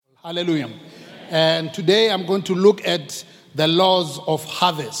Hallelujah. And today I'm going to look at the laws of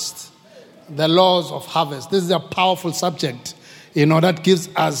harvest. The laws of harvest. This is a powerful subject, that gives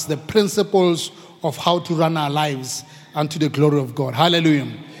us the principles of how to run our lives unto the glory of God.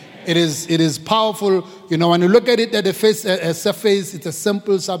 Hallelujah. It is powerful. When you look at it at the surface, it's a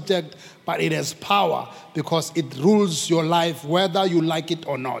simple subject, but it has power because it rules your life whether you like it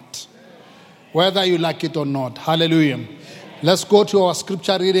or not. Whether you like it or not. Hallelujah. Let's go to our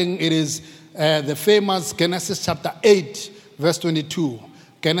scripture reading. It is the famous Genesis chapter 8, verse 22.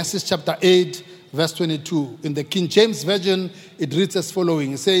 Genesis chapter 8, verse 22. In the King James Version, it reads as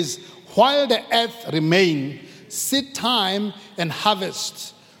following. It says, "While the earth remain, seed time and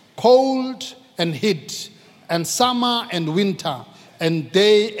harvest, cold and heat, and summer and winter, and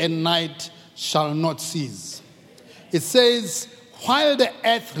day and night shall not cease." It says, while the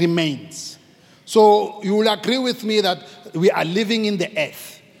earth remains. So you will agree with me that we are living in the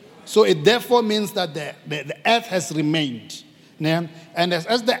earth. So it therefore means that the earth has remained. Yeah? And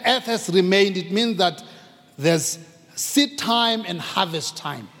as the earth has remained, it means that there's seed time and harvest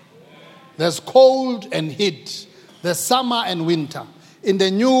time. There's cold and heat. There's summer and winter. In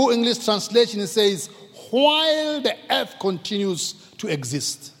the New English translation, it says, while the earth continues to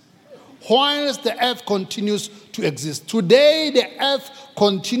exist. Whilst the earth continues to exist. Today, the earth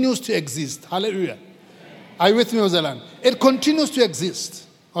continues to exist. Hallelujah. Are you with me, Mochela? It continues to exist.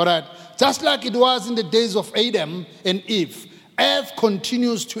 All right. Just like it was in the days of Adam and Eve, earth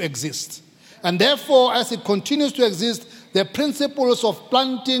continues to exist. And therefore, as it continues to exist, the principles of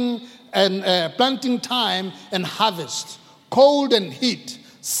planting and planting time and harvest, cold and heat,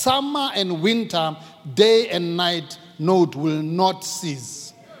 summer and winter, day and night, note, will not cease.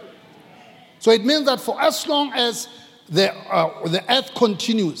 So it means that for as long as the earth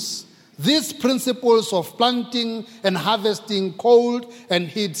continues, these principles of planting and harvesting, cold and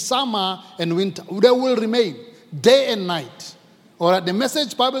heat, summer and winter, they will remain day and night. All right, the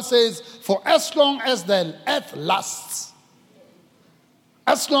Message Bible says, for as long as the earth lasts,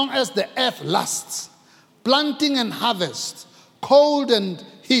 planting and harvest, cold and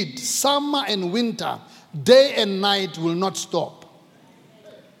heat, summer and winter, day and night will not stop.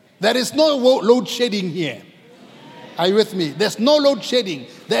 There is no load shedding here. Are you with me? There's no load shedding.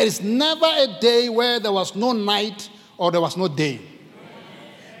 There is never a day where there was no night or there was no day.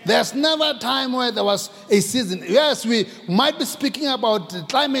 There's never a time where there was a season. Yes, we might be speaking about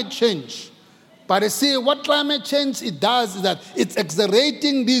climate change. But you see, what climate change it does is that it's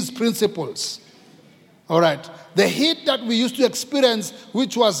accelerating these principles. All right. The heat that we used to experience,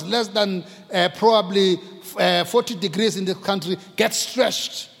 which was less than probably 40 degrees in this country, gets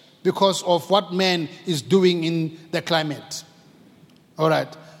stretched because of what man is doing in the climate. All right.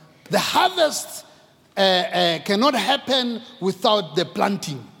 The harvest cannot happen without the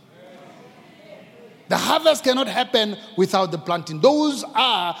planting. The harvest cannot happen without the planting. Those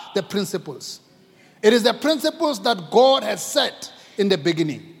are the principles. It is the principles that God has set in the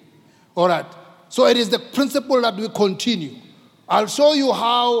beginning. All right. So it is the principle that will continue. I'll show you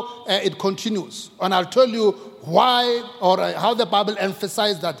how it continues. And I'll tell you why or how the Bible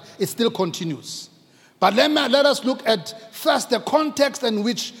emphasizes that it still continues. But let us look at first the context in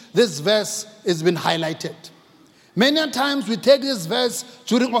which this verse has been highlighted. Many times we take this verse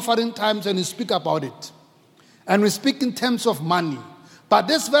during offering times and we speak about it. And we speak in terms of money. But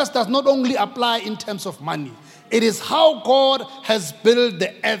this verse does not only apply in terms of money. It is how God has built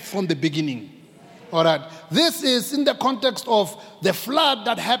the earth from the beginning. All right. This is in the context of the flood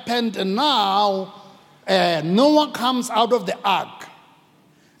that happened, and now Noah comes out of the ark.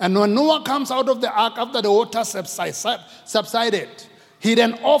 And when Noah comes out of the ark after the water subsided, he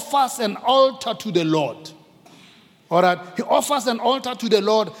then offers an altar to the Lord. All right. He offers an altar to the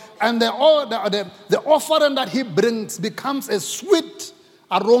Lord, and the offering that he brings becomes a sweet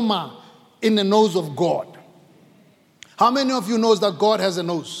aroma in the nose of God. How many of you knows that God has a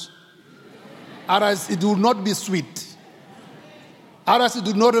nose? Otherwise, it would not be sweet. Otherwise, it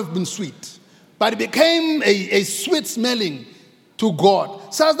would not have been sweet. But it became a sweet smelling to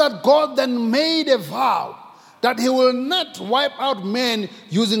God. Says that God then made a vow that he will not wipe out men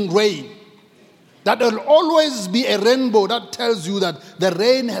using rain. That there will always be a rainbow that tells you that the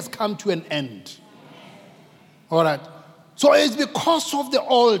rain has come to an end. All right. So it's because of the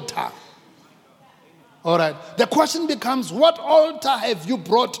altar. All right. The question becomes, what altar have you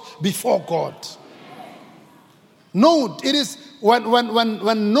brought before God? Note, it is when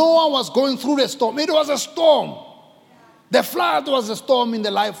Noah was going through the storm, it was a storm. The flood was a storm in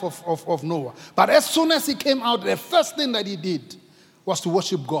the life of Noah. But as soon as he came out, the first thing that he did was to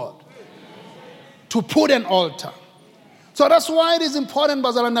worship God. To put an altar. So that's why it is important,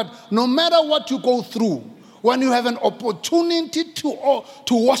 Bazalan, that no matter what you go through, when you have an opportunity to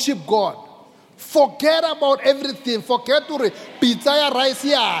worship God, forget about everything. Forget to pizza rice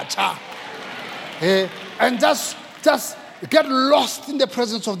and just get lost in the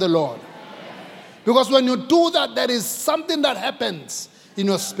presence of the Lord. Because when you do that, there is something that happens in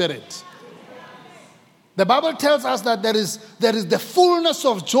your spirit. The Bible tells us that there is the fullness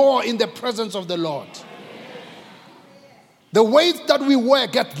of joy in the presence of the Lord. The weights that we wear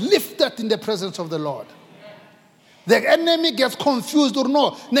get lifted in the presence of the Lord. The enemy gets confused or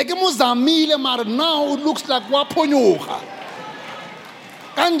no. Now it looks like waponyuka.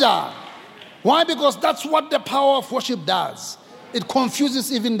 Why? Because that's what the power of worship does. It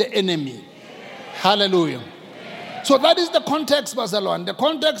confuses even the enemy. Hallelujah. So that is the context, Barcelona. The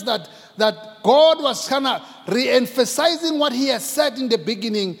context that God was kind of re-emphasizing what he has said in the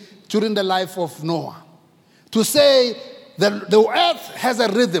beginning during the life of Noah. To say that the earth has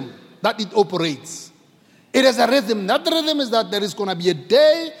a rhythm that it operates. It has a rhythm. That rhythm is that there is going to be a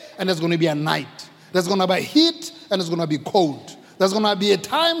day and there's going to be a night. There's going to be heat and there's going to be cold. There's going to be a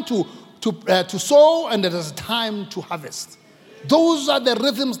time to sow and there's a time to harvest. Those are the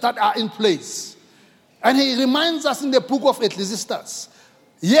rhythms that are in place. And he reminds us in the book of Ecclesiastes,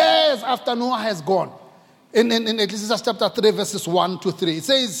 years after Noah has gone, in Ecclesiastes chapter 3, verses 1 to 3, it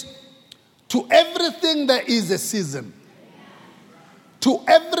says, to everything there is a season. To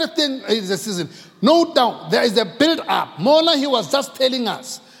everything is a season. No doubt, there is a build-up. Mola, he was just telling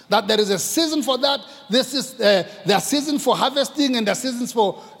us that there is a season for that. This is the season for harvesting and the seasons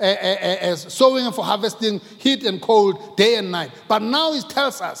for sowing and for harvesting, heat and cold, day and night. But now he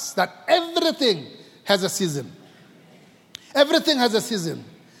tells us that everything has a season. Everything has a season.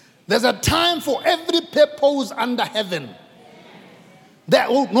 There's a time for every purpose under heaven. There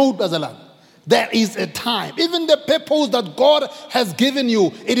is a time. Even the purpose that God has given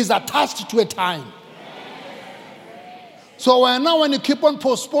you, it is attached to a time. So now when you keep on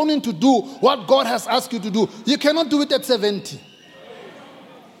postponing to do what God has asked you to do, you cannot do it at 70.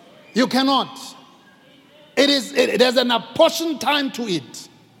 You cannot. There's an apportioned time to it.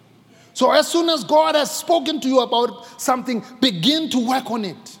 So as soon as God has spoken to you about something, begin to work on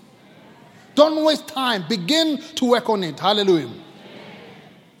it. Don't waste time. Begin to work on it. Hallelujah.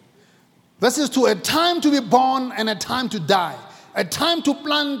 This is to a time to be born and a time to die. A time to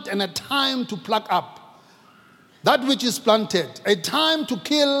plant and a time to pluck up that which is planted. A time to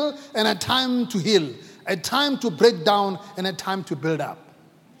kill and a time to heal. A time to break down and a time to build up.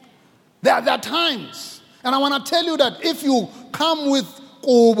 There are times. And I want to tell you that if you come with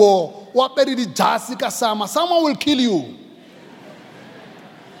someone will kill you.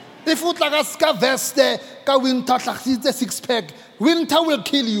 If you like a ska vest, winter six pack, winter will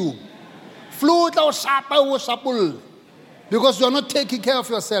kill you. Flu because you are not taking care of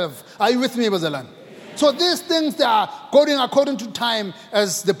yourself. Are you with me, Bazalan? So these things, they are going according to time,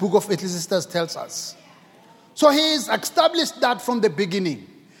 as the book of Ecclesiastes tells us. So he has established that from the beginning.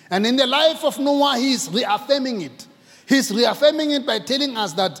 And in the life of Noah, he is reaffirming it. He's reaffirming it by telling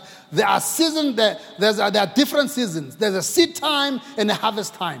us that there are seasons, there are different seasons. There's a seed time and a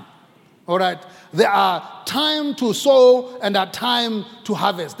harvest time. All right? There are time to sow and a time to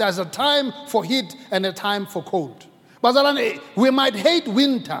harvest. There's a time for heat and a time for cold. But we might hate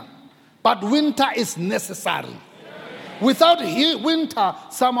winter, but winter is necessary. Without winter,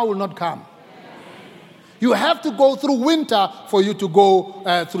 summer will not come. You have to go through winter for you to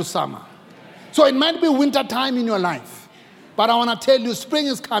go through summer. So it might be winter time in your life. But I want to tell you, spring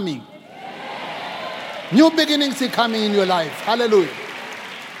is coming. New beginnings are coming in your life. Hallelujah.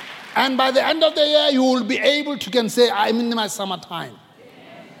 And by the end of the year, you will be able to can say, I'm in my summertime.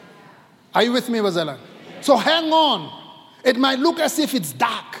 Are you with me, Bazela? So hang on. It might look as if it's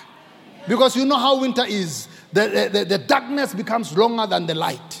dark. Because you know how winter is. The darkness becomes longer than the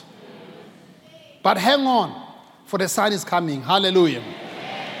light. But hang on, for the sun is coming. Hallelujah.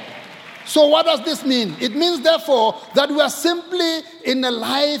 So what does this mean? It means, therefore, that we are simply in a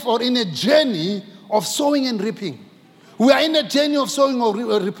life or in a journey of sowing and reaping. We are in a journey of sowing or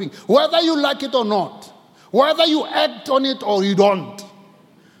reaping, whether you like it or not, whether you act on it or you don't.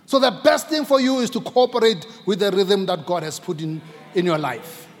 So the best thing for you is to cooperate with the rhythm that God has put in your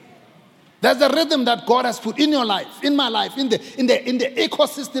life. There's a rhythm that God has put in your life, in my life, in the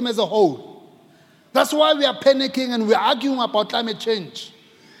ecosystem as a whole. That's why we are panicking and we are arguing about climate change.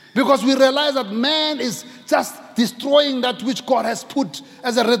 Because we realize that man is just destroying that which God has put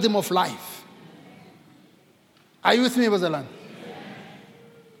as a rhythm of life. Are you with me, Bazalan?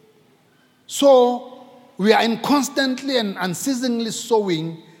 So, we are in constantly and unceasingly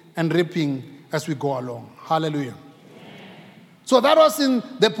sowing and reaping as we go along. Hallelujah. So that was in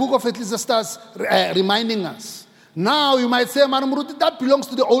the book of Ecclesiastes reminding us. Now you might say, Maramruti, that belongs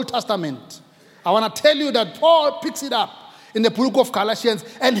to the Old Testament. I want to tell you that Paul picks it up in the book of Galatians,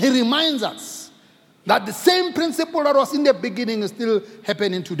 and he reminds us that the same principle that was in the beginning is still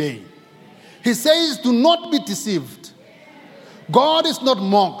happening today. He says, do not be deceived. God is not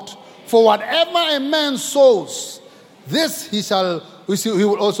mocked. For whatever a man sows, this he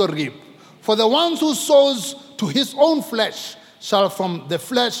will also reap. For the one who sows to his own flesh shall from the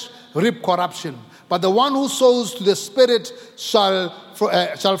flesh reap corruption. But the one who sows to the Spirit shall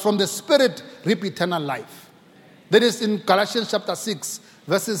from the Spirit reap eternal life. That is in Galatians chapter 6,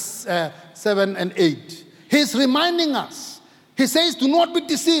 verses 7 and 8. He's reminding us. He says, do not be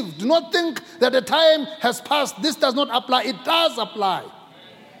deceived. Do not think that the time has passed. This does not apply. It does apply.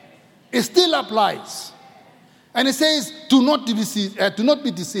 It still applies. And he says, do not be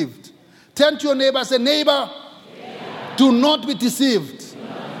deceived. Turn to your neighbor and say, neighbor, do not be deceived.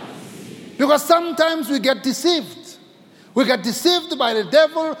 Because sometimes we get deceived. We get deceived by the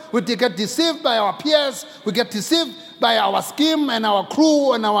devil. We get deceived by our peers. We get deceived by our scheme and our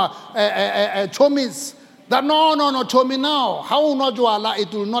crew and our chomies. That no, chomie now. How not you Allah, it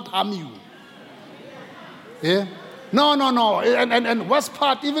will not harm you. Yeah? No. And worst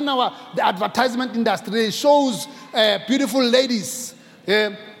part, even the advertisement industry shows beautiful ladies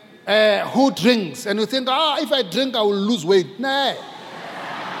who drinks. And you think, if I drink, I will lose weight. Nah.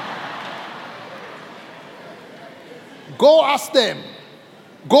 Go ask them.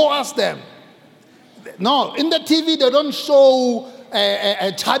 No, in the TV, they don't show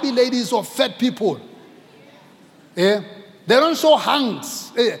chubby ladies or fat people. Yeah? They don't show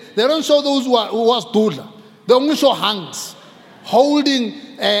hangs. They don't show those who was doodler. They only show hands holding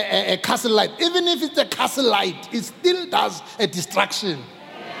a castle light. Even if it's a castle light, it still does a distraction.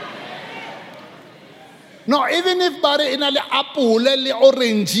 No, even if bare inale apple,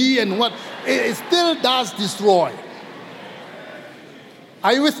 orangey and what, it still does destroy.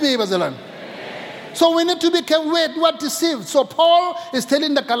 Are you with me, Bazalan? So we need to be careful. Wait, what deceived? So Paul is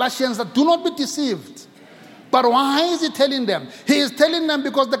telling the Galatians that do not be deceived. But why is he telling them? He is telling them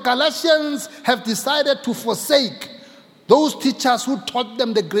because the Galatians have decided to forsake those teachers who taught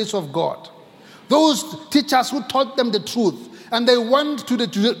them the grace of God. Those teachers who taught them the truth. And they went to the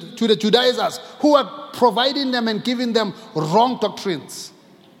Judaizers who are providing them and giving them wrong doctrines.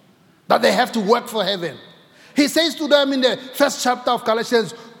 That they have to work for heaven. He says to them in the first chapter of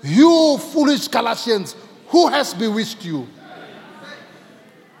Galatians, you foolish Galatians, who has bewitched you?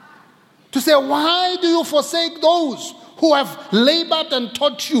 To say, why do you forsake those who have labored and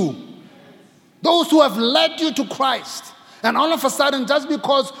taught you? Those who have led you to Christ. And all of a sudden, just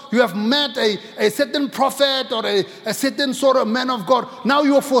because you have met a certain prophet or a certain sort of man of God, now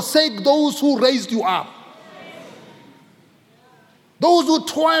you forsake those who raised you up. Those who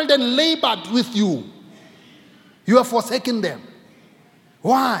toiled and labored with you. You have forsaken them.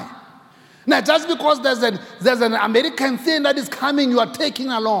 Why? Now, just because there's an American thing that is coming, you are taking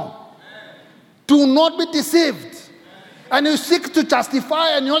along. Do not be deceived. And you seek to justify,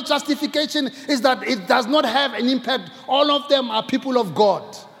 and your justification is that it does not have an impact. All of them are people of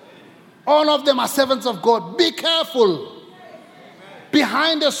God. All of them are servants of God. Be careful.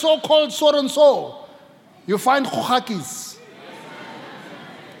 Behind the so-called so-and-so, you find khohakis.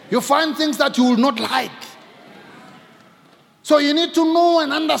 You find things that you will not like. So you need to know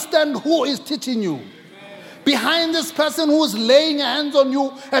and understand who is teaching you. Behind this person who is laying hands on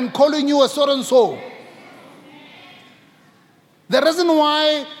you and calling you a so-and-so. The reason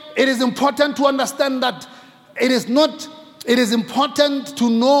why it is important to understand that it is important to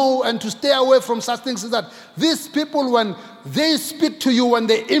know and to stay away from such things is that these people, when they speak to you, when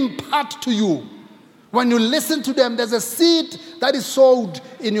they impart to you, when you listen to them, there's a seed that is sowed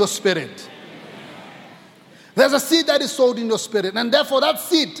in your spirit. There's a seed that is sowed in your spirit. And therefore that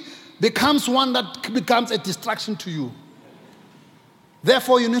seed becomes one that becomes a distraction to you.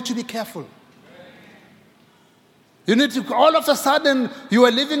 Therefore you need to be careful. You need to, all of a sudden, you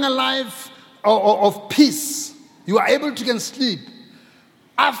are living a life of peace. You are able to sleep.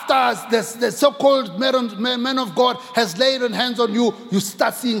 After the so-called man of God has laid hands on you, you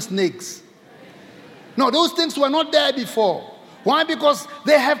start seeing snakes. No, those things were not there before. Why? Because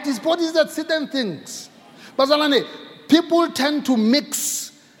they have these bodies that certain things. But people tend to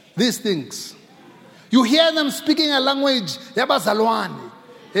mix these things. You hear them speaking a language, a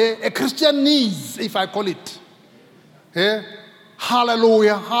Christianese, if I call it.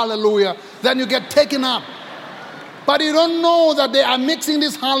 Hallelujah, hallelujah. Then you get taken up. But you don't know that they are mixing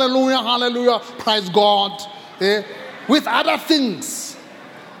this hallelujah, hallelujah, praise God, with other things.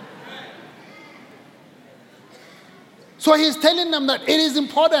 So he's telling them that it is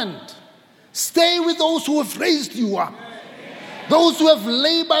important. Stay with those who have raised you up. Those who have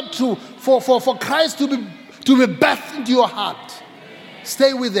labored for Christ to be birthed into your heart.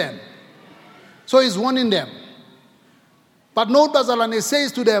 Stay with them. So he's warning them. But note, Bazalwane, he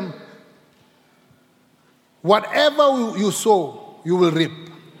says to them, whatever you sow, you will reap.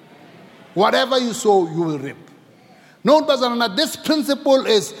 Whatever you sow, you will reap. Note, Bazalwane, this principle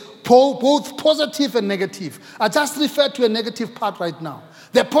is both positive and negative. I just referred to a negative part right now.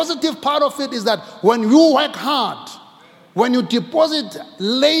 The positive part of it is that when you work hard, when you deposit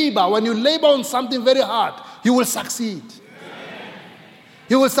labor, when you labor on something very hard, you will succeed.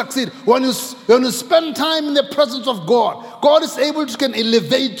 You will succeed. When you spend time in the presence of God, God is able to can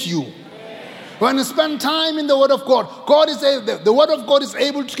elevate you. When you spend time in the Word of God, the Word of God is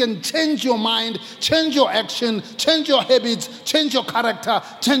able to can change your mind, change your action, change your habits, change your character,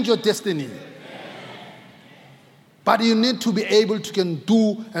 change your destiny. But you need to be able to can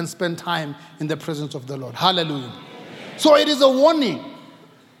do and spend time in the presence of the Lord. Hallelujah. So it is a warning.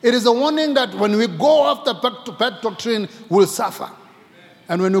 It is a warning that when we go after bad doctrine, we'll suffer.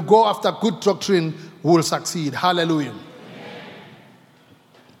 And when we go after good doctrine, we'll succeed. Hallelujah.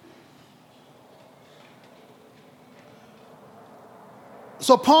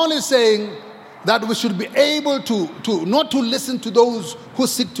 So Paul is saying that we should be able to not to listen to those who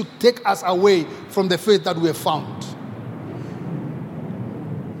seek to take us away from the faith that we have found.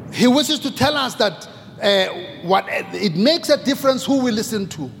 He wishes to tell us that it makes a difference who we listen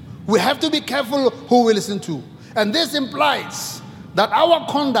to. We have to be careful who we listen to. And this implies that our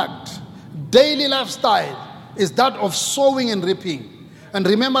conduct, daily lifestyle, is that of sowing and reaping. And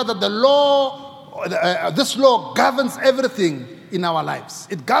remember that the law, this law governs everything in our lives.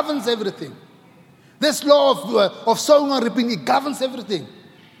 It governs everything. This law of sowing and reaping, it governs everything.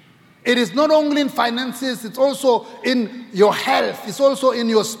 It is not only in finances, it's also in your health, it's also in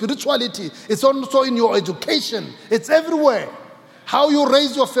your spirituality, it's also in your education, it's everywhere. How you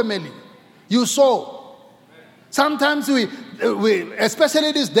raise your family, you sow. Sometimes we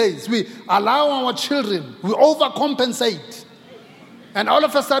especially these days, we allow our children, we overcompensate. And all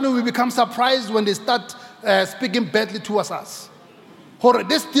of a sudden we become surprised when they start speaking badly towards us.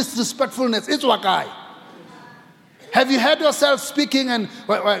 This disrespectfulness, it's wakai. Have you heard yourself speaking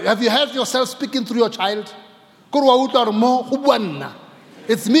through your child?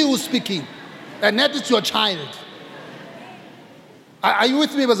 It's me who's speaking, and that is your child. Are you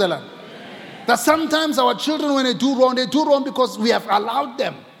with me, Bazala? That sometimes our children, when they do wrong because we have allowed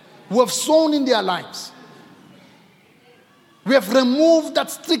them. We have sown in their lives. We have removed that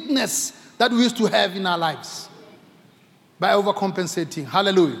strictness that we used to have in our lives by overcompensating.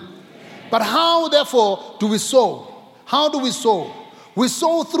 Hallelujah. But how, therefore, do we sow? How do we sow? We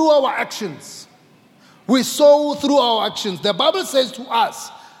sow through our actions. We sow through our actions. The Bible says to us,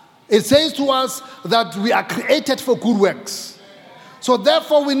 it says to us that we are created for good works. So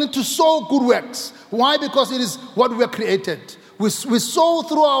therefore we need to sow good works. Why? Because it is what we are created. We sow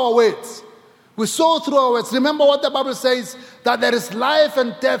through our words. We sow through our words. Remember what the Bible says, that there is life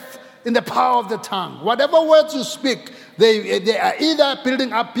and death in the power of the tongue. Whatever words you speak, they are either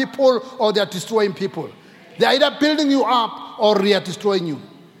building up people or they are destroying people. They are either building you up or they are destroying you.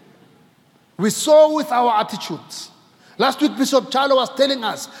 We sow with our attitudes. Last week, Bishop Charlo was telling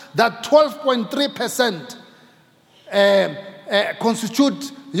us that 12.3%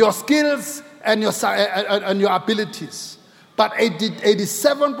 constitute your skills and your abilities. But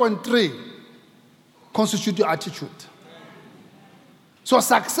 87.3 constitute your attitude. So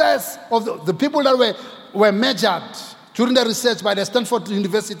success of the people that were measured during the research by the Stanford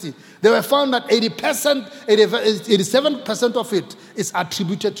University, they were found that 87% of it is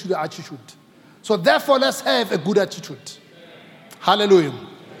attributed to the attitude. So therefore, let's have a good attitude. Hallelujah.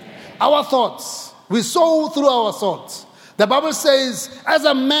 Our thoughts, we sow through our thoughts. The Bible says, as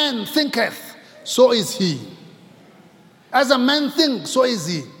a man thinketh, so is he. As a man thinks, so is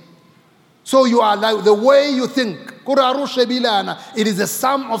he. So you are like the way you think. It is the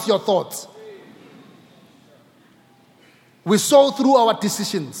sum of your thoughts. We sow through our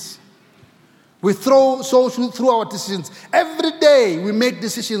decisions. We sow through our decisions. Every day we make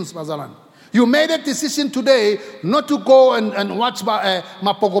decisions, Mazalan. You made a decision today not to go and watch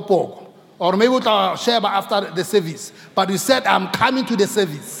Mapogopog or maybe share after the service. But you said, I'm coming to the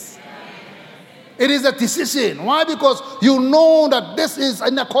service. It is a decision. Why? Because you know that this is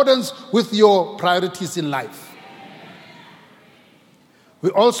in accordance with your priorities in life. We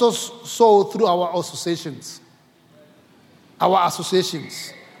also sow through our associations. Our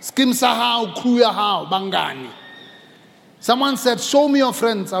associations. Skimsahau, Kruyahau, Bangani. Someone said, show me your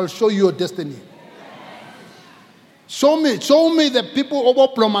friends, I'll show you your destiny. Show me the people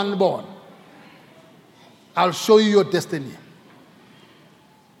over Plomanborn. I'll show you your destiny.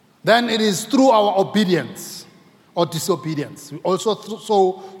 Then it is through our obedience or disobedience. We also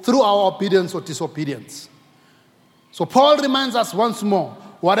through our obedience or disobedience. So Paul reminds us once more,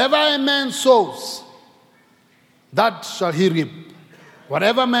 whatever a man sows, that shall he reap.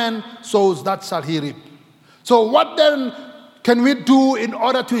 Whatever man sows, that shall he reap. So what then can we do in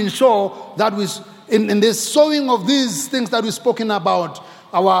order to ensure that we, in this sowing of these things that we've spoken about,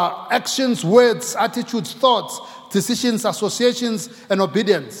 our actions, words, attitudes, thoughts, decisions, associations, and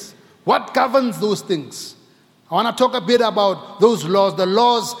obedience, what governs those things? I want to talk a bit about those laws, the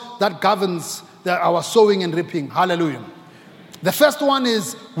laws that governs our sowing and reaping. Hallelujah. The first one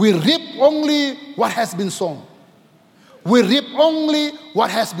is we reap only what has been sown. We reap only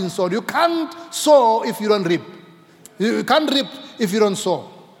what has been sown. You can't sow if you don't reap. You can't reap if you don't sow.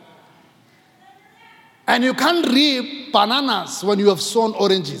 And you can't reap bananas when you have sown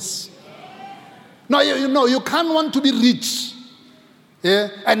oranges. No, you can't want to be rich, yeah,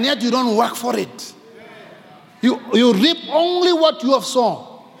 and yet you don't work for it. You reap only what you have sown.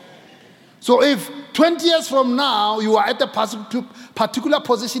 So if 20 years from now you are at a particular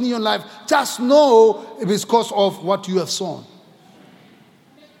position in your life, just know it is because of what you have sown.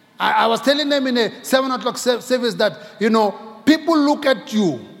 I was telling them in a 7 o'clock service that, people look at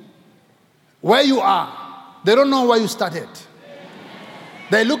you where you are. They don't know where you started.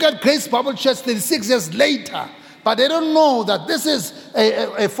 They look at Grace Bible Church 36 years later, but they don't know that this is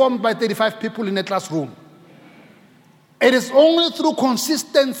a formed by 35 people in a classroom. It is only through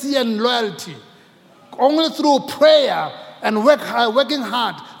consistency and loyalty, only through prayer and working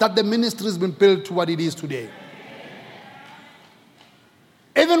hard that the ministry has been built to what it is today.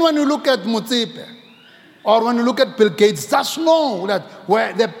 Even when you look at Motsepe, or when you look at Bill Gates, just know that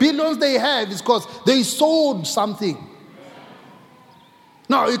where the billions they have is because they sold something.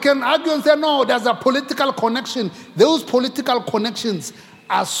 Now, you can argue and say, no, there's a political connection. Those political connections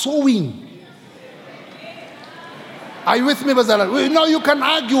are sowing. Are you with me, Bazala? No, you can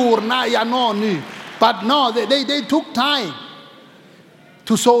argue, but no, they took time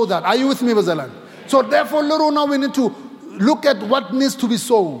to sow that. Are you with me, Bazala? So therefore, Lord, now we need to look at what needs to be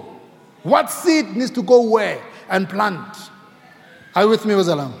sown. What seed needs to go where and plant. Are you with me,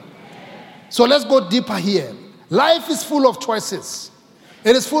 Bazala? So let's go deeper here. Life is full of choices.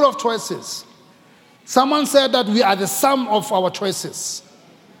 It is full of choices. Someone said that we are the sum of our choices.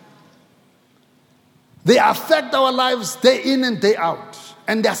 They affect our lives day in and day out.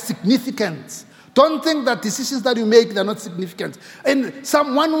 And they are significant. Don't think that decisions that you make, they're not significant. In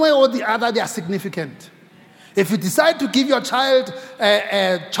one way or the other, they are significant. If you decide to give your child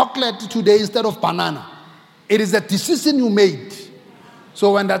a chocolate today instead of banana, it is a decision you made.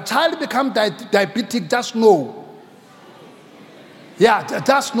 So when the child becomes diabetic, just know. Yeah,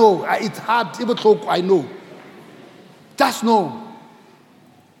 just know. It's hard. I know. Just know.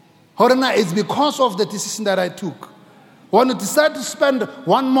 Horena, it's because of the decision that I took. When you decide to spend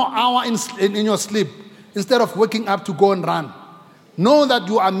 1 more hour in your sleep instead of waking up to go and run, know that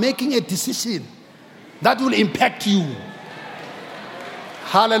you are making a decision that will impact you.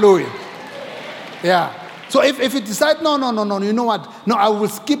 Hallelujah. Yeah. So if you decide, no, you know what? No, I will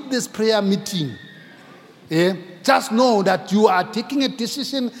skip this prayer meeting. Yeah? Just know that you are taking a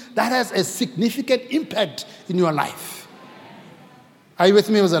decision that has a significant impact in your life. Are you with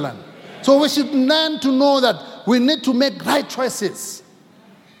me, Uzalan? So we should learn to know that we need to make right choices.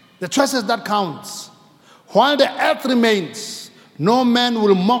 The choices that counts. While the earth remains, no man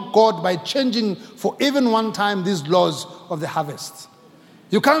will mock God by changing for even one time these laws of the harvest.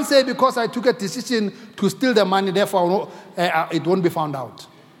 You can't say because I took a decision to steal the money, therefore it won't be found out.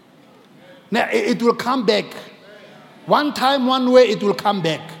 Now, it will come back. One time, one way, it will come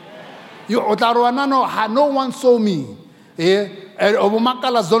back. No one saw me.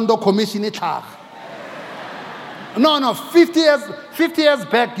 No, 50 years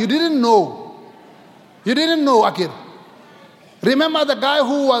back, you didn't know. You didn't know, Akir. Remember the guy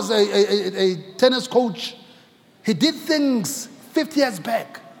who was a tennis coach? He did things 50 years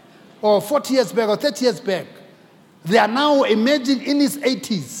back, or 40 years back, or 30 years back. They are now emerging in his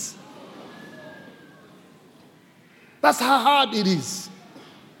 80s. That's how hard it is.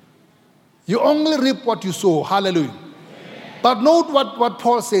 You only reap what you sow. Hallelujah. But note what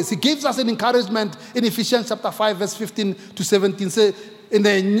Paul says. He gives us an encouragement in Ephesians chapter 5, verse 15 to 17. Say, in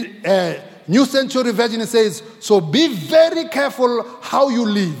the New Century Version, it says, so be very careful how you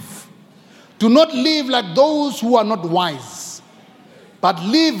live. Do not live like those who are not wise, but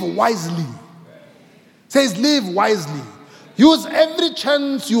live wisely. It says live wisely. Use every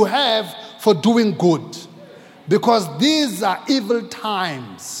chance you have for doing good. because these are evil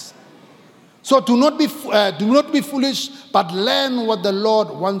times. So do not be foolish, but learn what the Lord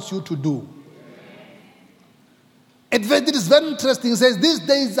wants you to do. It is very interesting. It says these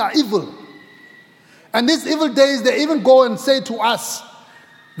days are evil. And these evil days, they even go and say to us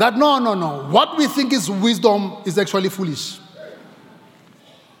that no. What we think is wisdom is actually foolish.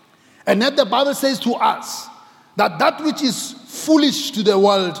 And yet the Bible says to us that which is foolish to the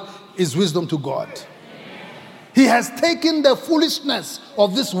world is wisdom to God. He has taken the foolishness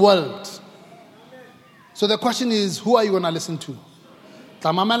of this world. So the question is, who are you going to listen to?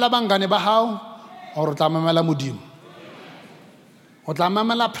 Tlamamela bangane ba hao or tlamamela Modimo? O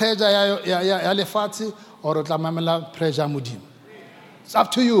tlamamela pressure ya lefatshe or o tlamamela pressure Modimo? It's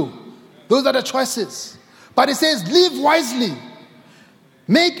up to you. Those are the choices. But it says, live wisely.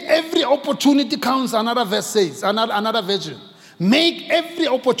 Make every opportunity counts, another verse says, another version. Make every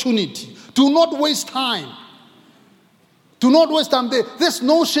opportunity. Do not waste time. Do not waste time. This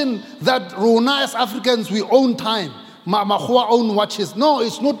notion that Rona as Africans, we own time. Mahua own watches. No,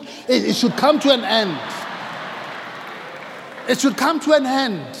 it's not. It should come to an end. It should come to an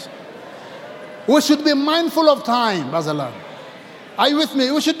end. We should be mindful of time, Bazalan. Are you with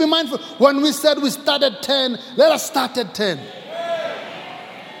me? We should be mindful. When we said we start at 10, let us start at 10.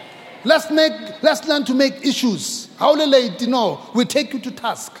 Let's learn to make issues. How late? We take you to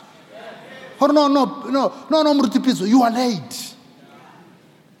task. Oh, no, Pitso, you are late.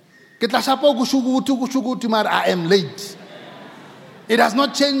 I am late. It has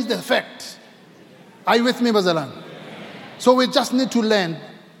not changed the fact. Are you with me, Bazalan? So we just need to learn.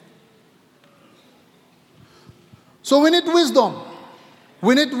 So we need wisdom.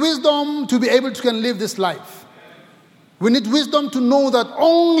 We need wisdom to be able to can live this life. We need wisdom to know that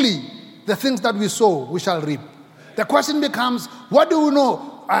only the things that we sow, we shall reap. The question becomes, what do we know?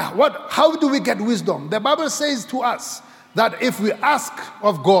 How do we get wisdom? The Bible says to us that if we ask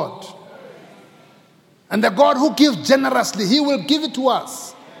of God, and the God who gives generously, He will give it to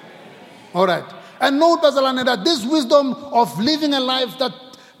us. All right. And note, Bazalane, that this wisdom of living a life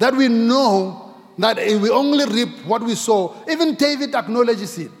that we know that we only reap what we sow, even David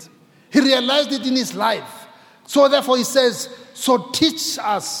acknowledges it. He realized it in his life. So therefore he says, so teach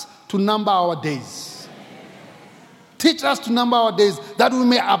us to number our days. Teach us to number our days, that we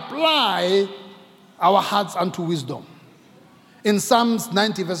may apply our hearts unto wisdom. In Psalms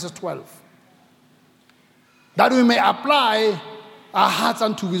 90 verses 12. That we may apply our hearts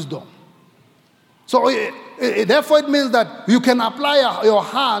unto wisdom. So therefore it means that you can apply your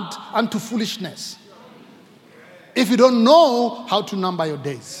heart unto foolishness if you don't know how to number your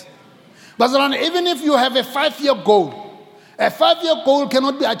days. But even if you have a 5-year goal, a 5-year goal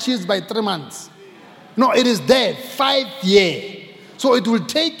cannot be achieved by 3 months. No, it is there, 5 years. So it will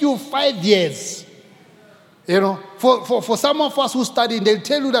take you 5 years. For some of us who study, they'll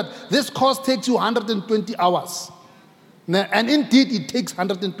tell you that this course takes you 120 hours. And indeed, it takes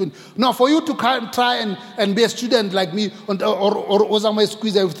 120. Now, for you to try and be a student like me, or somebody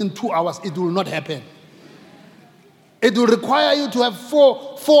squeeze within 2 hours, it will not happen. It will require you to have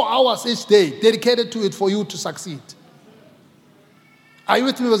 4 hours each day dedicated to it for you to succeed. Are you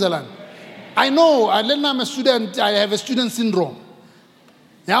with me, Rosalan? I know, I'm a student, I have a student syndrome.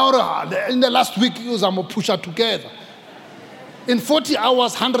 In the last week, I'm a pusher together. In 40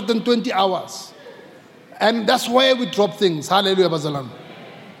 hours, 120 hours. And that's where we drop things. Hallelujah, Bazalam.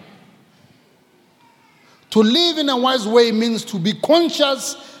 To live in a wise way means to be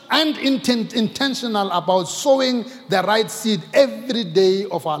conscious and intentional about sowing the right seed every day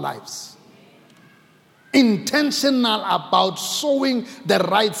of our lives. Intentional about sowing the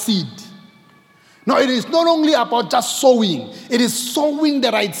right seed. No, it is not only about just sowing. It is sowing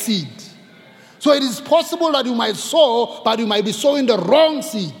the right seed. So it is possible that you might sow, but you might be sowing the wrong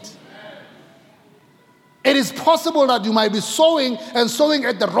seed. It is possible that you might be sowing and sowing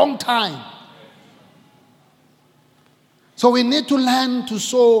at the wrong time. So we need to learn to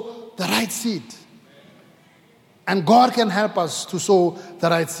sow the right seed. And God can help us to sow the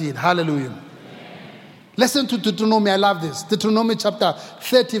right seed. Hallelujah. Listen to Deuteronomy. I love this. Deuteronomy chapter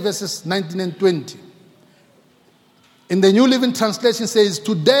 30 verses 19 and 20. In the New Living Translation says,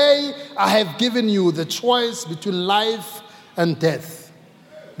 today I have given you the choice between life and death,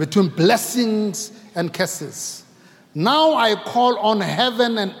 between blessings and curses. Now I call on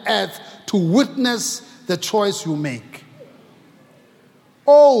heaven and earth to witness the choice you make.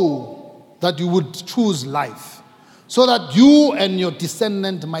 Oh, that you would choose life, so that you and your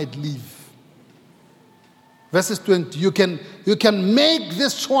descendant might live. Verses 20, you can make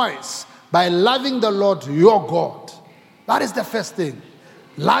this choice by loving the Lord your God. That is the first thing.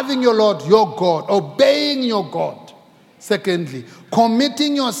 loving your Lord, your God, obeying your God. Secondly,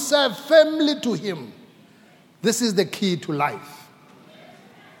 committing yourself firmly to Him. This is the key to life.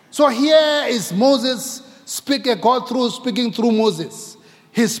 So here is Moses speaking through Moses.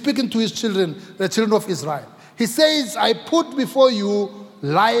 He's speaking to his children, the children of Israel. He says, I put before you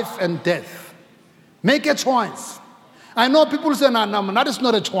life and death. Make a choice. I know people say, no, that is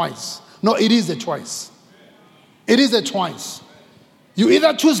not a choice. No, it is a choice. It is a choice. You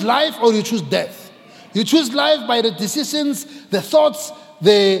either choose life or you choose death. You choose life by the decisions, the thoughts,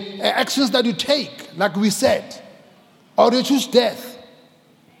 the actions that you take, like we said. Or you choose death.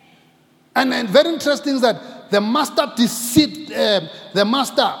 And very interesting is that the master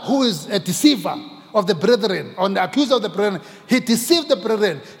who is a deceiver of the brethren, or the accuser of the brethren, he deceived the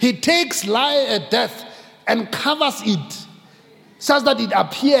brethren. He takes death and covers it such that it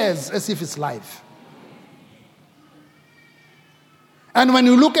appears as if it's life. And when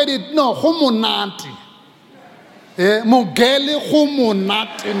you look at it, no, homonati. Mogele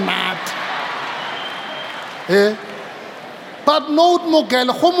homonati nati. But note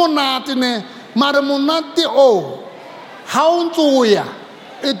mogele homonati ne maramonati o. How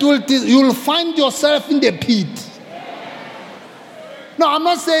you'll find yourself in the pit. No, I'm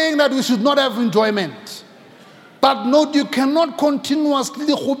not saying that we should not have enjoyment. But note, you cannot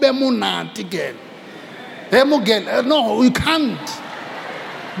continuously again. No, you can't.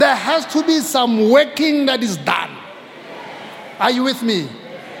 There has to be some working that is done. Are you with me?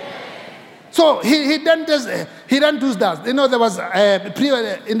 So he then does that. You know, there was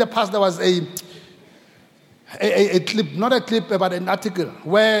in the past there was a clip, not a clip, but an article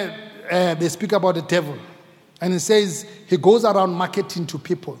where they speak about the devil, and it says he goes around marketing to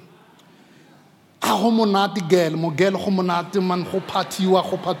people. But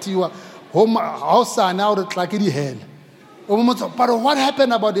what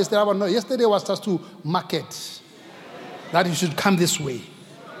happened about yesterday? No, yesterday was just to market that you should come this way.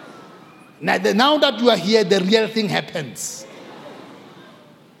 Now that you are here, the real thing happens.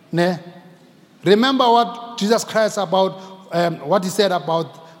 Remember what Jesus Christ what he said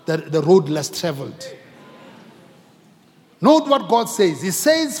about the road less traveled. Note what God says. He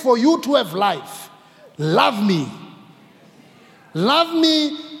says, for you to have life, love me. Love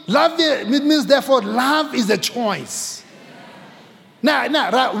me. It means, therefore, love is a choice. Now,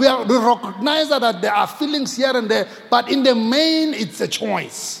 we recognize that there are feelings here and there, but in the main, it's a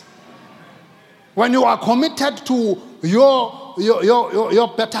choice. When you are committed to your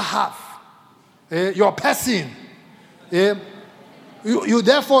better half, your person, you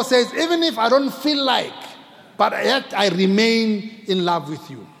therefore says, even if I don't feel like, but yet I remain in love with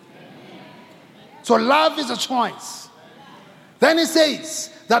you. So love is a choice. Then he says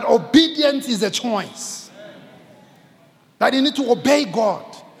that obedience is a choice. That you need to obey God.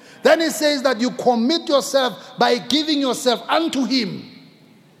 Then he says that you commit yourself by giving yourself unto Him.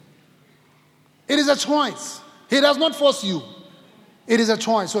 It is a choice. He does not force you. It is a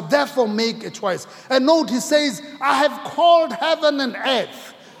choice. So therefore make a choice. And note, he says, I have called heaven and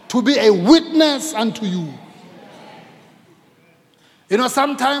earth to be a witness unto you. You know,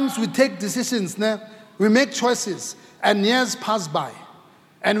 sometimes we take decisions, we make choices, and years pass by,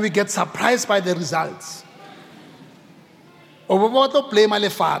 and we get surprised by the results.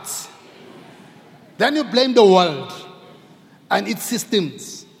 Then you blame the world and its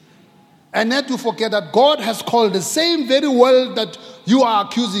systems. And yet you forget that God has called the same very world that you are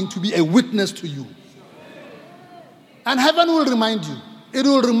accusing to be a witness to you. And heaven will remind you. It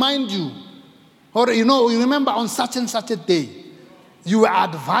will remind you. Or you remember on such and such a day, you were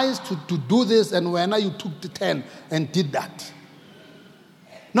advised to do this, and when you took the 10 and did that.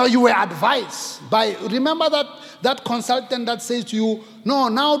 No, you were advised remember that consultant that says to you, no,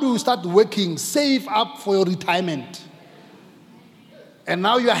 now do you start working, save up for your retirement. And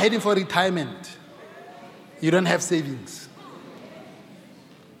now you are heading for retirement. You don't have savings.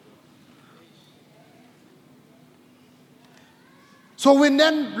 So we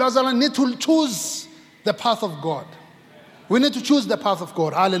then, need to choose the path of God. We need to choose the path of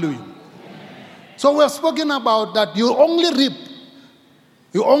God. Hallelujah. So we have spoken about that you only reap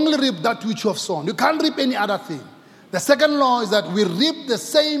that which you have sown. You can't reap any other thing. The second law is that we reap the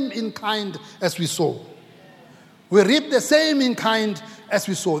same in kind as we sow. We reap the same in kind as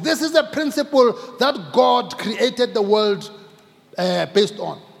we sow. This is the principle that God created the world based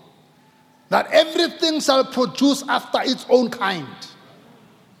on. That everything shall produce after its own kind.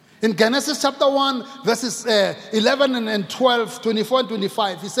 In Genesis chapter 1, verses 11 and 12, 24 and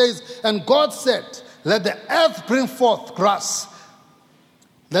 25, he says, and God said, let the earth bring forth grass.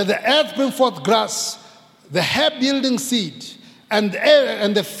 Let the earth bring forth grass, the herb yielding seed, and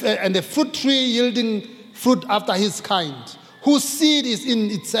the fruit tree yielding fruit after his kind, whose seed is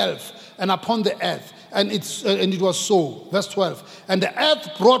in itself and upon the earth. And it was so. Verse 12. And the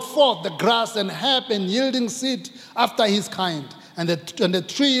earth brought forth the grass and herb and yielding seed after his kind, and the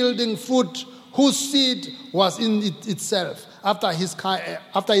tree yielding fruit whose seed was in itself after his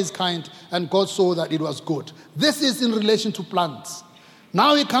kind, and God saw that it was good. This is in relation to plants.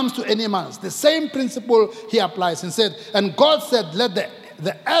 Now he comes to animals. The same principle he applies and said, and God said, let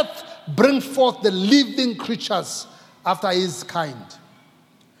the earth bring forth the living creatures after his kind,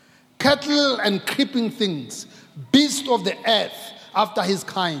 cattle and creeping things, beasts of the earth after his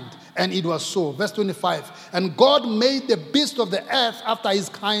kind. And it was so. Verse 25. And God made the beast of the earth after his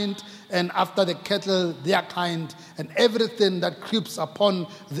kind, and after the cattle their kind, and everything that creeps upon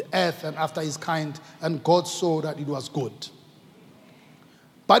the earth and after his kind. And God saw that it was good.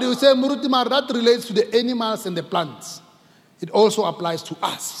 But you say, Murutima, that relates to the animals and the plants. It also applies to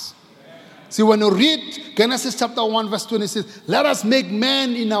us. See, when you read Genesis chapter 1, verse 26, let us make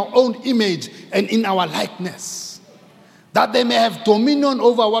man in our own image and in our likeness, that they may have dominion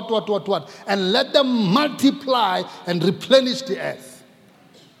over what, and let them multiply and replenish the earth.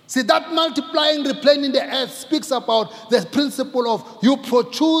 See, that multiplying, replenishing the earth speaks about the principle of you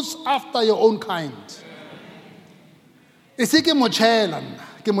produce after your own kind. Isi ke Mochela,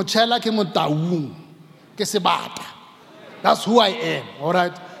 ke Motaung, ke Sebata. That's who I am, all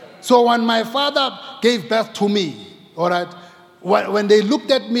right? So when my father gave birth to me, all right, when they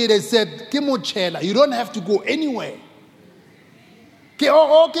looked at me, they said, ke Mochela, you don't have to go anywhere. Ke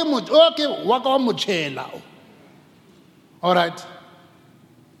waka Mochela. All right?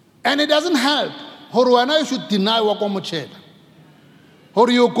 And it doesn't help. Horuana, you should deny waka Mochela.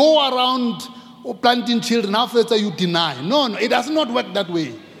 Or you go around planting children, after you deny. No, it does not work that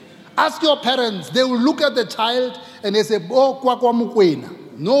way. Ask your parents. They will look at the child and they say, oh, kwakwa mukwena.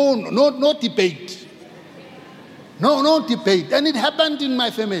 No debate. No debate. And it happened in my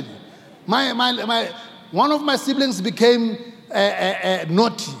family. One of my siblings became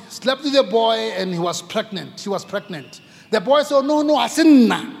naughty. Slept with a boy and he was pregnant. She was pregnant. The boy said, no,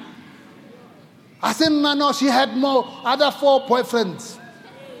 asinna. Asinna, no, she had other 4 boyfriends.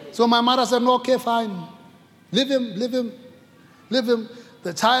 So my mother said, no, okay, fine. Leave him.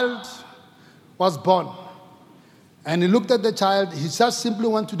 The child was born. And he looked at the child. He just simply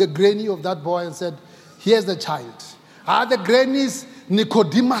went to the granny of that boy and said, here's the child. The grannies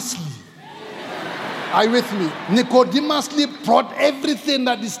Nicodemously. Are you with me? Nicodemously brought everything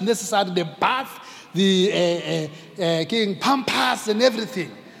that is necessary, the bath, the pampers and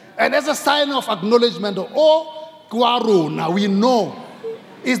everything. And as a sign of acknowledgement of, now we know,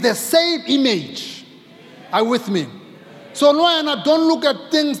 it's the same image. Are you with me? So no, don't look at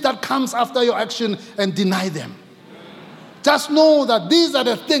things that comes after your action and deny them. Just know that these are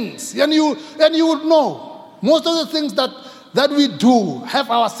the things, and you would know most of the things that we do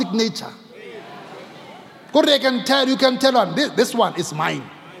have our signature. Because you can tell on this one is mine.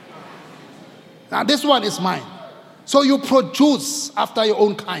 Now this one is mine. So you produce after your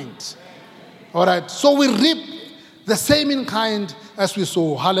own kind. All right. So we reap the same in kind as we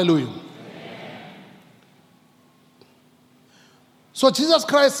sow. Hallelujah. So Jesus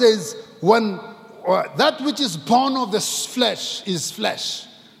Christ says, when that which is born of the flesh is flesh,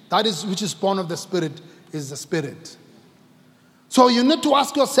 that is which is born of the spirit is the spirit. So you need to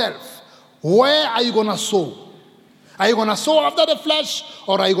ask yourself, where are you going to sow? Are you going to sow after the flesh,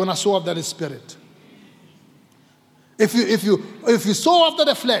 or are you going to sow after the spirit? If you sow after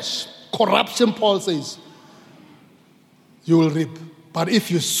the flesh, corruption, Paul says, you will reap. But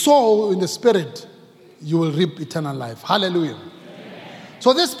if you sow in the spirit, you will reap eternal life. Hallelujah.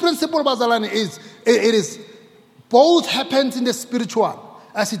 So this principle, Bazalani, is both happens in the spiritual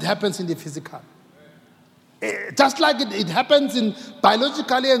as it happens in the physical. Just like it happens in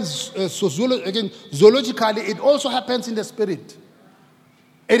biologically and zoologically, it also happens in the spirit.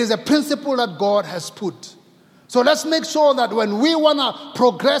 It is a principle that God has put. So let's make sure that when we want to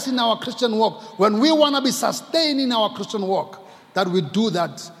progress in our Christian walk, when we want to be sustained in our Christian walk, that we do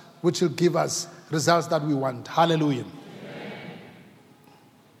that which will give us results that we want. Hallelujah.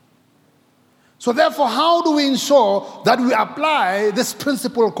 So therefore, how do we ensure that we apply this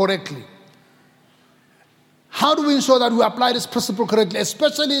principle correctly? How do we ensure that we apply this principle correctly,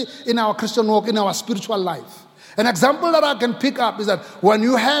 especially in our Christian walk, in our spiritual life? An example that I can pick up is that when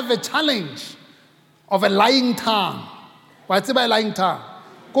you have a challenge of a lying tongue, what's by lying tongue?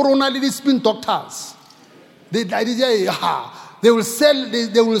 Corona spin doctors. They will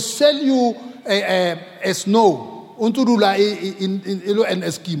sell you a snow in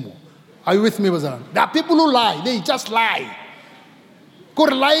Eskimo. Are you with me, Bazan? There are people who lie. They just lie.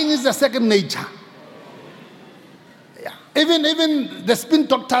 Because lying is a second nature. Yeah. Even the spin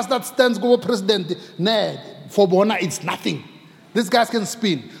doctors that stands go president, for Bona, it's nothing. These guys can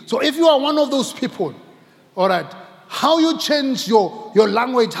spin. So if you are one of those people, all right, how you change your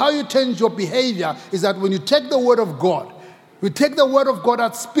language, how you change your behavior is that when you take the word of God, we take the word of God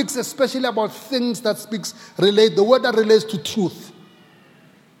that speaks especially about things that the word that relates to truth.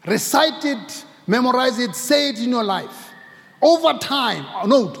 Recite it, memorize it, say it in your life. Over time,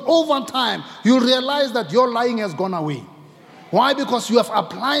 you'll realize that your lying has gone away. Why? Because you have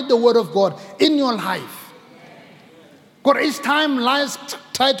applied the word of God in your life. Because each time lies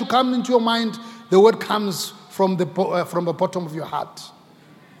try to come into your mind, the word comes from the bottom of your heart.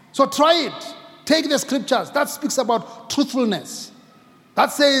 So try it. Take the scriptures that speaks about truthfulness.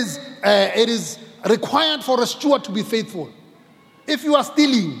 That says it is required for a steward to be faithful. If you are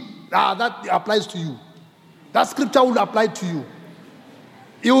stealing, that applies to you. That scripture will apply to you.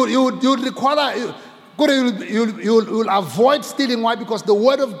 You'll avoid stealing. Why? Because the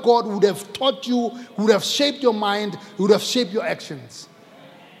word of God would have taught you, would have shaped your mind, would have shaped your actions.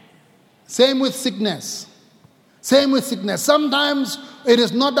 Same with sickness. Sometimes it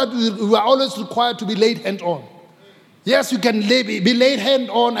is not that we are always required to be laid hand on. Yes, you can be laid hand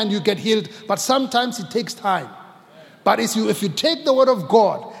on and you get healed, but sometimes it takes time. But if you take the word of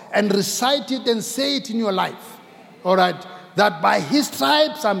God and recite it and say it in your life, all right, that by his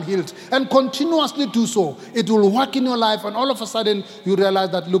stripes I'm healed, and continuously do so, it will work in your life, and all of a sudden you realize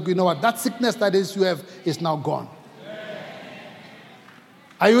that, look, you know what, that sickness that is you have is now gone.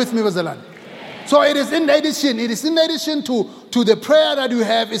 Are you with me, Bazalan? So it is in addition to the prayer that you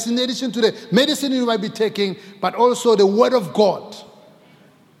have, it's in addition to the medicine you might be taking, but also the word of God.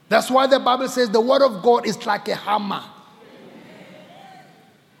 That's why the Bible says the word of God is like a hammer.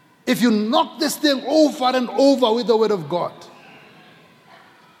 If you knock this thing over and over with the word of God.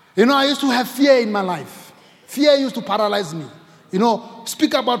 You know, I used to have fear in my life. Fear used to paralyze me. You know,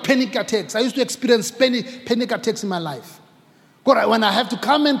 speak about panic attacks. I used to experience panic attacks in my life. God, when I have to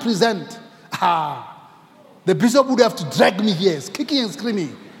come and present, the bishop would have to drag me here, kicking and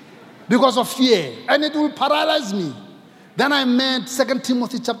screaming because of fear. And it will paralyze me. Then I met 2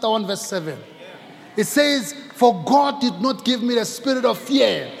 Timothy chapter 1 verse 7. It says, for God did not give me the spirit of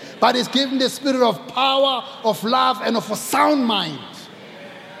fear, but he's given the spirit of power, of love, and of a sound mind.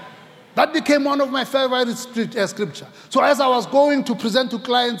 That became one of my favorite scripture. So as I was going to present to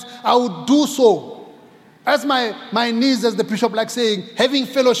clients, I would do so. As my niece, as the bishop likes saying, having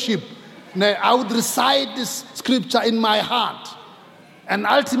fellowship, I would recite this scripture in my heart. And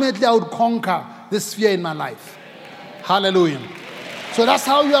ultimately I would conquer this fear in my life. Hallelujah. So that's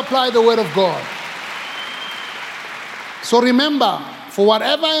how you apply the word of God. So remember, for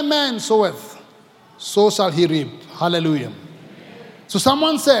whatever a man soweth, so shall he reap. Hallelujah. So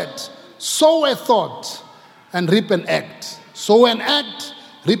someone said, sow a thought and reap an act. Sow an act,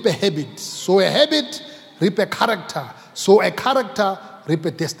 reap a habit. Sow a habit, reap a character. Sow a character, reap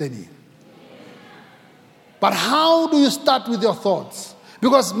a destiny. But how do you start with your thoughts?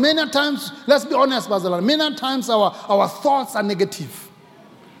 Because many times, let's be honest, Bazalar, many times our thoughts are negative.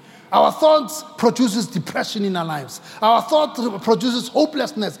 Our thoughts produces depression in our lives. Our thought produces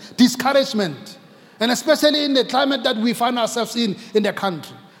hopelessness, discouragement. And especially in the climate that we find ourselves in the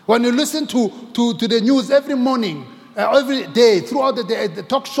country. When you listen to the news every morning, every day, throughout the day, the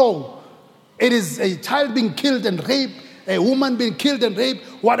talk show, it is a child being killed and raped, a woman being killed and raped.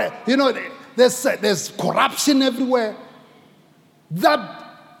 There's corruption everywhere.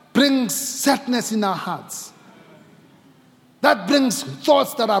 That brings sadness in our hearts. That brings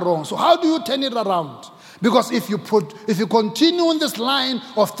thoughts that are wrong. So how do you turn it around? Because if you continue in this line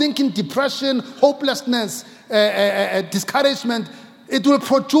of thinking depression, hopelessness, discouragement, it will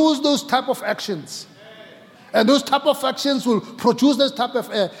produce those type of actions. And those type of actions will produce those type of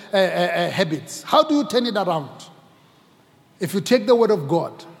habits. How do you turn it around? If you take the word of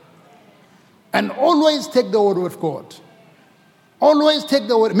God, and always take the word of God. Always take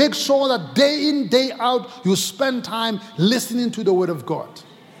the word. Make sure that day in, day out, you spend time listening to the word of God.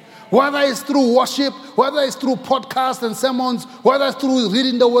 Whether it's through worship, whether it's through podcasts and sermons, whether it's through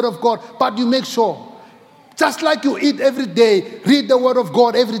reading the word of God, but you make sure. Just like you eat every day, read the word of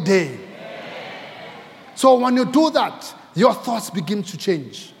God every day. So when you do that, your thoughts begin to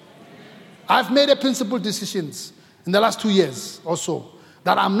change. I've made a principled decisions in the last 2 years or so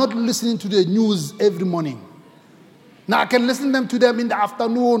that I'm not listening to the news every morning. Now I can listen to them in the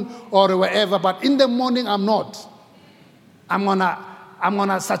afternoon or wherever, but in the morning I'm not. I'm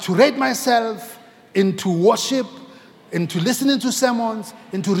gonna saturate myself into worship, into listening to sermons,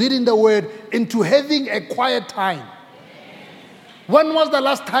 into reading the word, into having a quiet time. When was the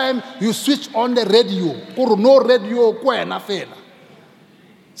last time you switched on the radio? Or no radio,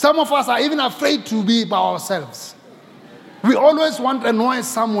 some of us are even afraid to be by ourselves. We always want a noise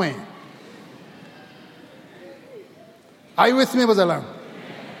somewhere. Are you with me, Bazalan?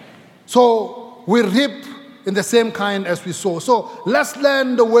 So we reap in the same kind as we sow. So let's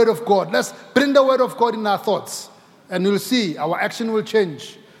learn the word of God. Let's bring the word of God in our thoughts. And you'll see our action will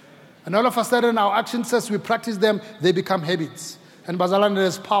change. And all of a sudden our actions, as we practice them, they become habits. And Bazalan, there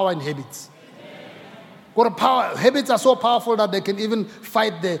is power in habits. Habits are so powerful that they can even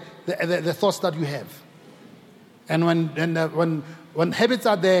fight the thoughts that you have. And when habits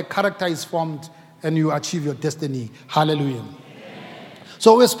are there, character is formed and you achieve your destiny. Hallelujah.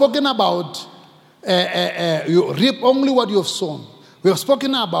 So we've spoken about you reap only what you have sown. We have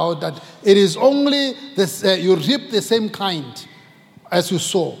spoken about that it is only this, you reap the same kind as you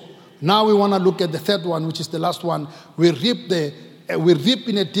sow. Now we want to look at the third one, which is the last one. We reap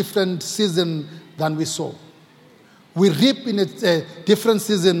in a different season than we sow. We reap in a different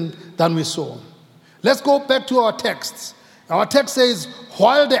season than we sow. Let's go back to our texts. Our text says,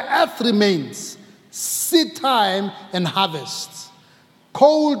 while the earth remains, seed time and harvest,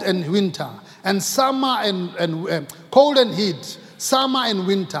 cold and winter, and summer and cold and heat, summer and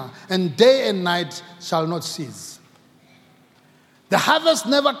winter, and day and night shall not cease. The harvest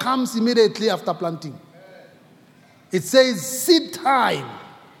never comes immediately after planting. It says seed time.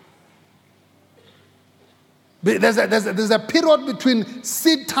 There's a period between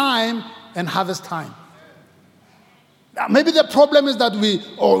seed time and harvest time. Maybe the problem is that we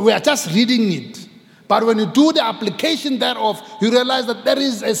are just reading it. But when you do the application thereof, you realize that there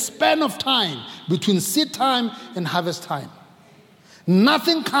is a span of time between seed time and harvest time.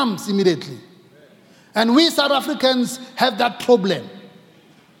 Nothing comes immediately. And we South Africans have that problem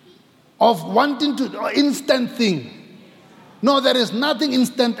of wanting to instant thing. No, there is nothing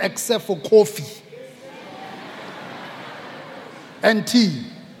instant except for coffee and tea.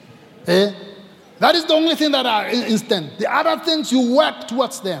 That is the only thing that are instant. The other things, you work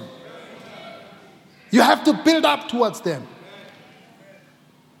towards them. You have to build up towards them.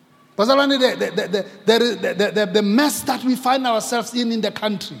 Pastor Lani, the mess that we find ourselves in the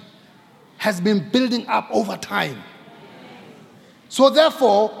country has been building up over time. So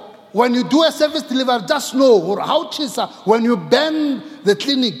therefore, when you do a service delivery, just know, or how chisa, when you ban the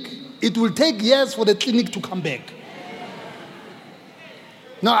clinic, it will take years for the clinic to come back.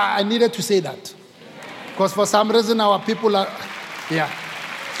 No, I needed to say that. Because for some reason our people are,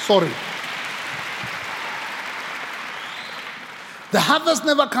 sorry. The harvest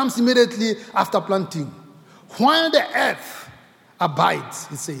never comes immediately after planting. While the earth abides,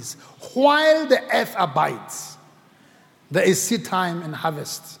 it says, while the earth abides, there is seed time and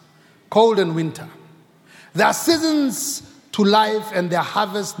harvest, cold and winter. There are seasons to life and their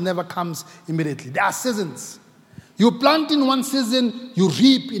harvest never comes immediately. There are seasons. You plant in one season, you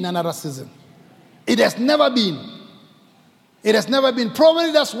reap in another season. It has never been. It has never been.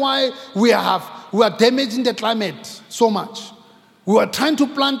 Probably that's why we are damaging the climate so much. We are trying to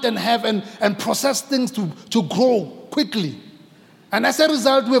plant and have and process things to grow quickly. And as a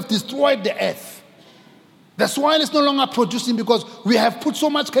result, we have destroyed the earth. The soil is no longer producing because we have put so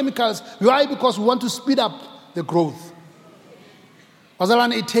much chemicals. Why? Because we want to speed up the growth.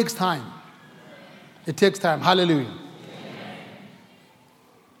 Azalana, it takes time. It takes time. Hallelujah.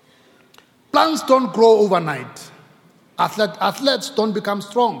 Plants don't grow overnight. Athletes don't become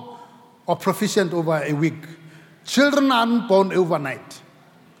strong or proficient over a week. Children aren't born overnight.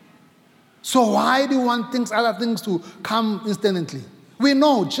 So why do you want other things to come instantly? We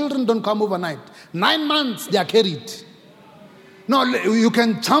know children don't come overnight. 9 months they are carried. No, you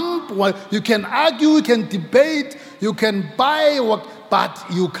can jump, you can argue, you can debate, you can buy, but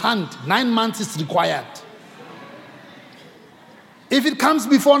you can't. 9 months is required. If it comes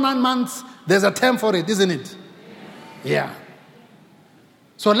before 9 months, there's a term for it, isn't it? Yeah.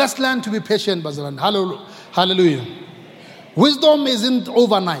 So let's learn to be patient, Bazalan. Hallelujah. Wisdom isn't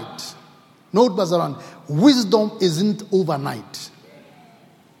overnight. Note, Bazalan, wisdom isn't overnight.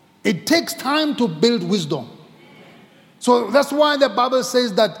 It takes time to build wisdom. So that's why the Bible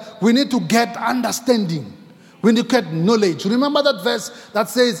says that we need to get understanding. We need to get knowledge. Remember that verse that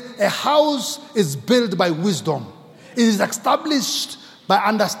says a house is built by wisdom. It is established by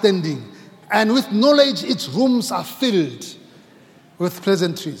understanding. And with knowledge, its rooms are filled with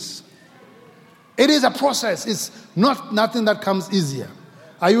pleasantries. It is a process. It's nothing that comes easier.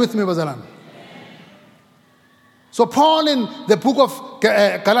 Are you with me, Bazalan? So Paul in the book of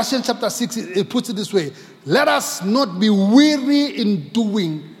Galatians chapter 6, it puts it this way. Let us not be weary in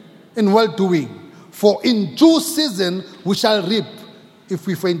well-doing. For in due season we shall reap if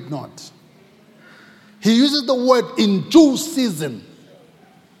we faint not. He uses the word in due season.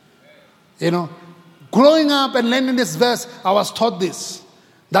 Growing up and learning this verse, I was taught this.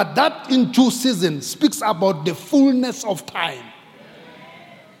 That in due season speaks about the fullness of time.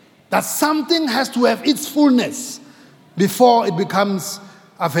 That something has to have its fullness before it becomes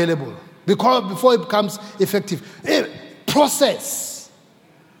available, before it becomes effective. Process.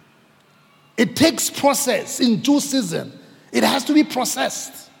 It takes process in due season. It has to be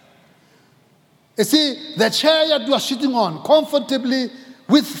processed. You see, the chair that you are sitting on comfortably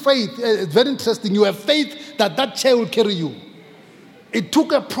with faith, it's very interesting. You have faith that chair will carry you. It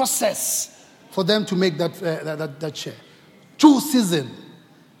took a process for them to make that chair. Due season.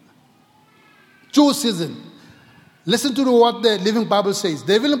 Due season. Listen to what the Living Bible says.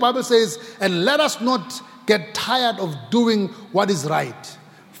 The Living Bible says, and let us not get tired of doing what is right.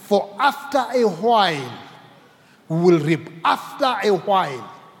 For after a while, we will reap. After a while.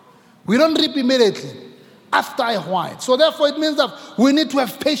 We don't reap immediately. After a while. So therefore it means that we need to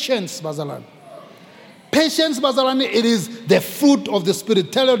have patience, Bazalwane. Patience, Bazalwane, it is the fruit of the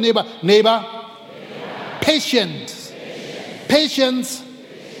Spirit. Tell your neighbor, patience. Patience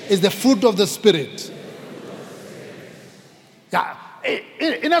is the fruit of the Spirit. Yeah.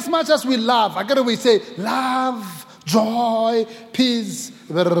 In as much as we love, we say love, joy, peace,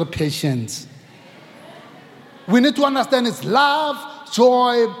 patience. We need to understand it's love,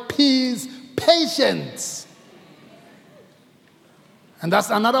 joy, peace, patience. And that's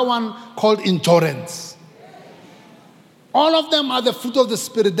another one called endurance. All of them are the fruit of the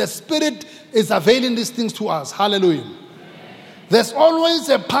Spirit. The Spirit is availing these things to us. Hallelujah. There's always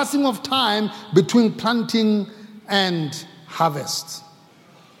a passing of time between planting and harvest.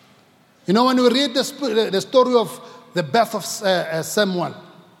 When we read the story of the birth of Samuel,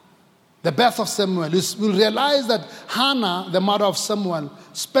 we'll realize that Hannah, the mother of Samuel,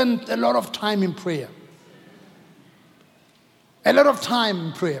 spent a lot of time in prayer. A lot of time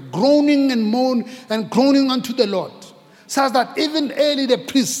in prayer, groaning and moaning and groaning unto the Lord. Says that even Eli the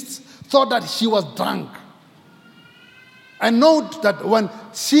priest thought that she was drunk. And note that when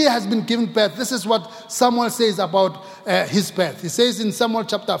she has been given birth, this is what Samuel says about his birth. He says in 1 Samuel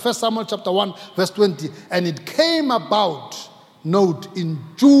chapter 1, verse 20, and it came about, note, in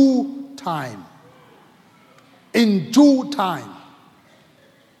due time. In due time.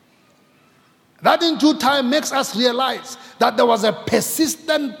 That in due time makes us realize that there was a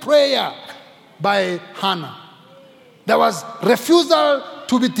persistent prayer by Hannah. There was refusal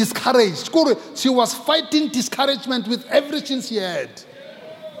to be discouraged. She was fighting discouragement with everything she had.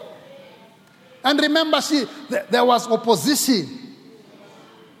 And remember, there was opposition.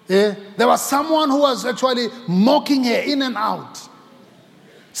 There was someone who was actually mocking her in and out.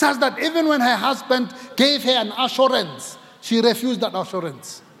 Says that even when her husband gave her an assurance, she refused that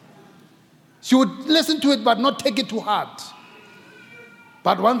assurance. She would listen to it but not take it to heart.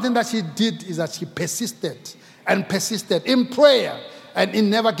 But one thing that she did is that she persisted and persisted in prayer and in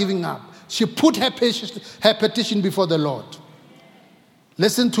never giving up. She put her petition before the Lord.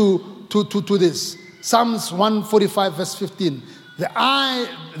 Listen to this. Psalms 145 verse 15. The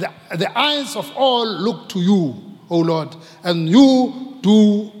eyes of all look to you, O Lord, and you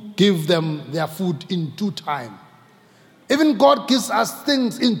do give them their food in due time. Even God gives us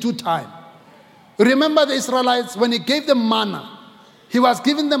things in due time. Remember the Israelites, when he gave them manna, he was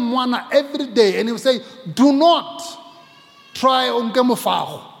giving them manna every day, and he would say, do not try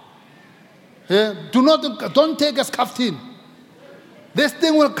onkemufago. Don't take a skaftin. This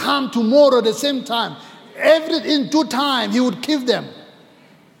thing will come tomorrow at the same time. In due time, he would give them.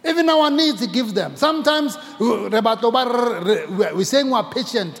 Even our needs, he gives them. Sometimes we're saying we're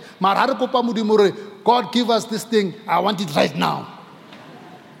patient. God give us this thing, I want it right now.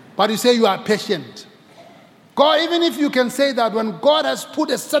 But you say you are patient. God, even if you can say that, when God has put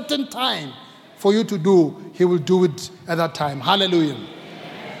a certain time for you to do, he will do it at that time. Hallelujah.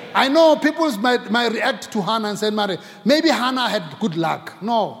 I know people might react to Hannah and say, maybe Hannah had good luck.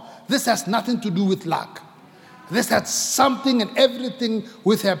 No, this has nothing to do with luck. This had something and everything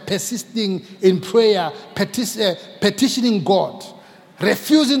with her persisting in prayer, petitioning God,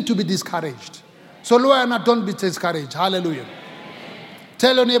 refusing to be discouraged. So, Lord, don't be discouraged. Hallelujah.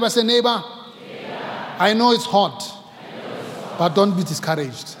 Tell your neighbor, say, neighbor, I know it's hot, but don't be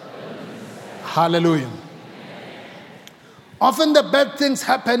discouraged. Hallelujah. Often the bad things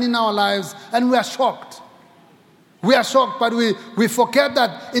happen in our lives and we are shocked. We are shocked, but we forget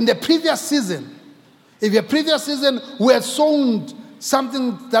that in the previous season, we had sown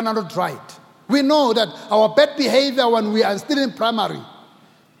something that are not right. We know that our bad behavior when we are still in primary,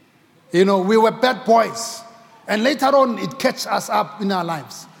 we were bad boys. And later on, it catches us up in our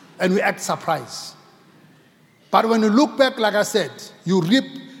lives, and we act surprised. But when you look back, like I said, you reap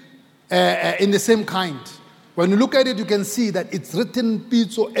in the same kind. When you look at it, you can see that it's written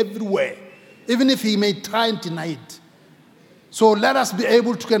Pitso everywhere, even if he may try and deny it. So let us be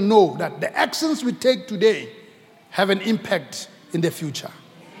able to know that the actions we take today have an impact in the future.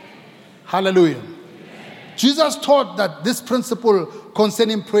 Hallelujah. Amen. Jesus taught that this principle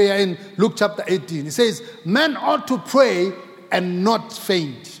concerning prayer in Luke chapter 18. He says, men ought to pray and not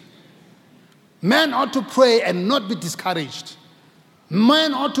faint. Men ought to pray and not be discouraged.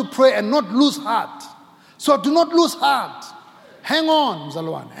 Men ought to pray and not lose heart. So do not lose heart. Hang on,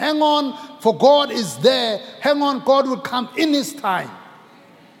 Zalwan. Hang on, for God is there. Hang on, God will come in His time.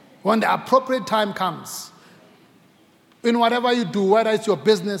 When the appropriate time comes. In whatever you do, whether it's your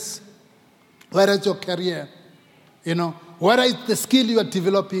business, whether it's your career, whether it's the skill you are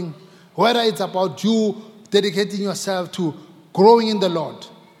developing, whether it's about you dedicating yourself to growing in the Lord,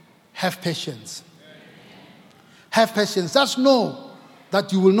 have patience. Have patience. Just know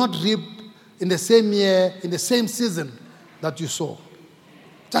that you will not reap in the same year, in the same season that you sow.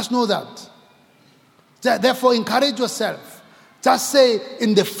 Just know that. Therefore, encourage yourself. Just say,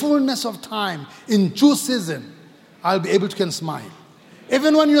 in the fullness of time, in due season, I'll be able to smile.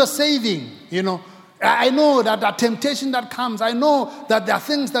 Even when you're saving, I know that the temptation that comes, I know that there are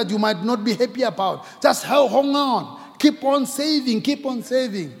things that you might not be happy about. Just hang on. Keep on saving. Keep on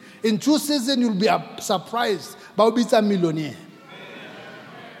saving. In due season, you'll be surprised. But it's a millionaire.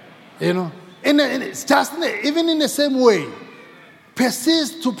 Even in the same way,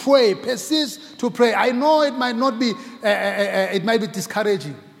 persist to pray. Persist to pray. I know it might not be, it might be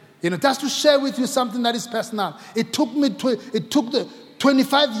discouraging. Just to share with you something that is personal. It took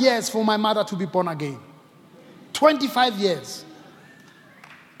 25 years for my mother to be born again. 25 years.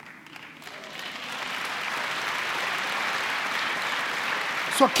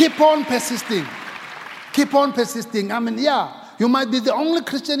 So keep on persisting. Keep on persisting. You might be the only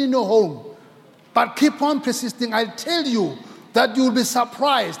Christian in your home, but keep on persisting. I tell you that you will be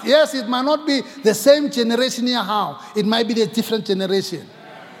surprised. Yes, it might not be the same generation here. It might be a different generation.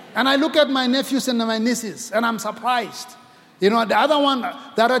 And I look at my nephews and my nieces, and I'm surprised. The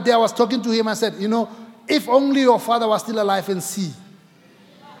other day I was talking to him. I said, if only your father was still alive and see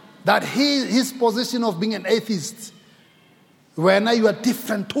that his position of being an atheist, where now you are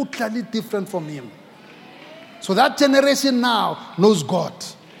different, totally different from him. So that generation now knows God.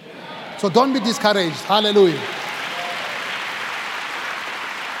 So don't be discouraged. Hallelujah.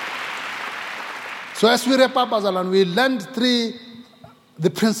 So as we wrap up, Azalan, we learned the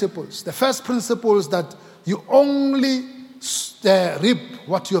principles. The first principle is that you only reap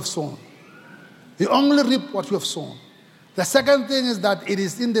what you have sown. You only reap what you have sown. The second thing is that it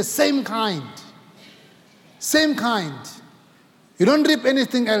is in the same kind. Same kind. You don't reap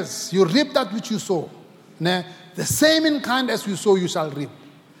anything else. You reap that which you sow. The same in kind as you sow, you shall reap.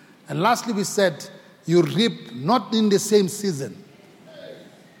 And lastly, we said, you reap not in the same season.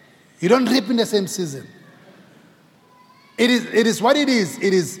 You don't reap in the same season. It is what it is.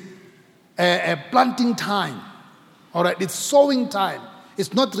 It is a planting time. All right, it's sowing time.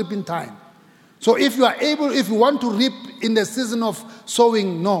 It's not reaping time. So if you want to reap in the season of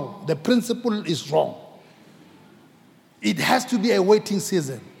sowing, no, the principle is wrong. It has to be a waiting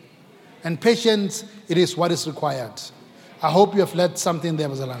season. And patience, it is what is required. I hope you have learned something there,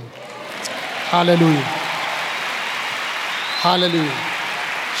 Mazalan. Hallelujah. Hallelujah.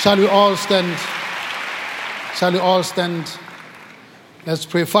 Shall we all stand? Shall we all stand? Let's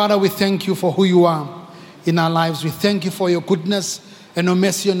pray. Father, we thank you for who you are in our lives. We thank you for your goodness and your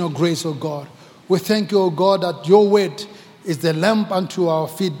mercy and your grace, O God. We thank you, O God, that your word is the lamp unto our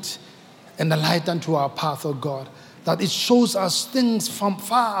feet and the light unto our path, O God. That it shows us things from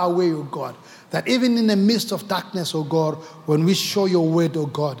far away, O God. That even in the midst of darkness, O God, when we show your word, O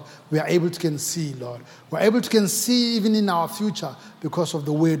God, we are able to can see, Lord. We're able to can see even in our future because of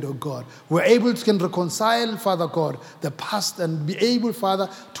the word, O God. We're able to can reconcile, Father God, the past and be able, Father,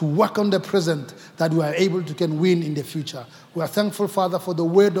 to work on the present, that we are able to can win in the future. We are thankful, Father, for the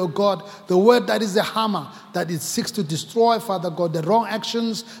word, O God, the word that is a hammer, that it seeks to destroy, Father God, the wrong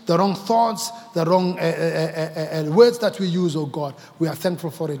actions, the wrong thoughts, the wrong words that we use, O God. We are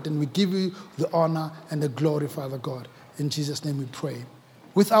thankful for it, and we give you the honor and the glory, Father God. In Jesus' name we pray.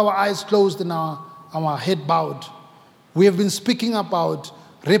 With our eyes closed and our head bowed, we have been speaking about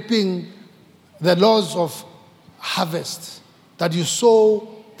reaping the laws of harvest, that you sow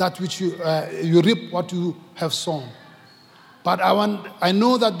that which you reap what you have sown. But I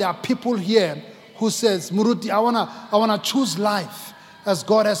know that there are people here who says, Muruti, I wanna choose life. as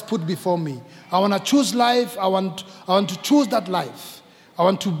God has put before me. I want to choose life. I want to choose that life. I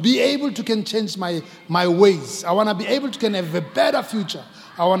want to be able to can change my ways. I want to be able to can have a better future.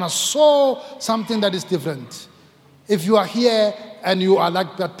 I want to sow something that is different. If you are here and you are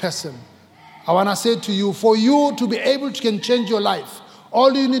like that person, I want to say to you, for you to be able to can change your life,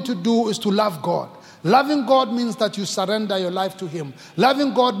 all you need to do is to love God. Loving God means that you surrender your life to Him.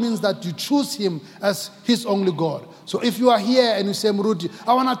 Loving God means that you choose Him as His only God. So if you are here and you say, Muruti,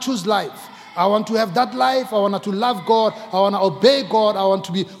 I want to choose life. I want to have that life. I want to love God. I want to obey God. I want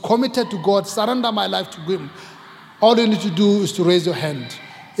to be committed to God, surrender my life to Him. All you need to do is to raise your hand.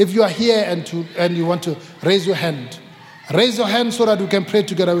 If you are here and you want to raise your hand so that we can pray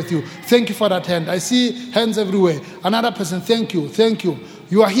together with you. Thank you for that hand. I see hands everywhere. Another person, thank you.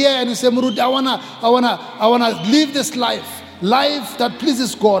 You are here and you say, Murud, I wanna live this life that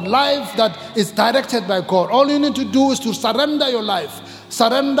pleases God, life that is directed by God. All you need to do is to surrender your life.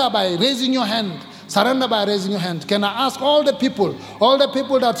 Surrender by raising your hand. Can I ask all the people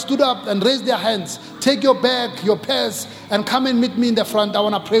that stood up and raised their hands, take your bag, your purse, and come and meet me in the front. I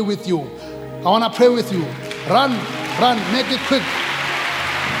want to pray with you. Run, make it quick.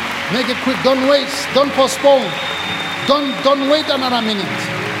 Don't waste, don't postpone. Don't wait another minute.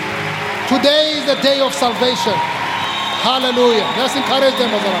 Today is the day of salvation. Hallelujah. Let's encourage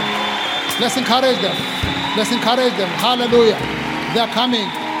them, Azara. Let's encourage them. Hallelujah. They're coming.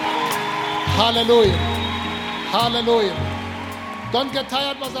 Hallelujah. Don't get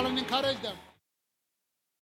tired, Bazar, and encourage them.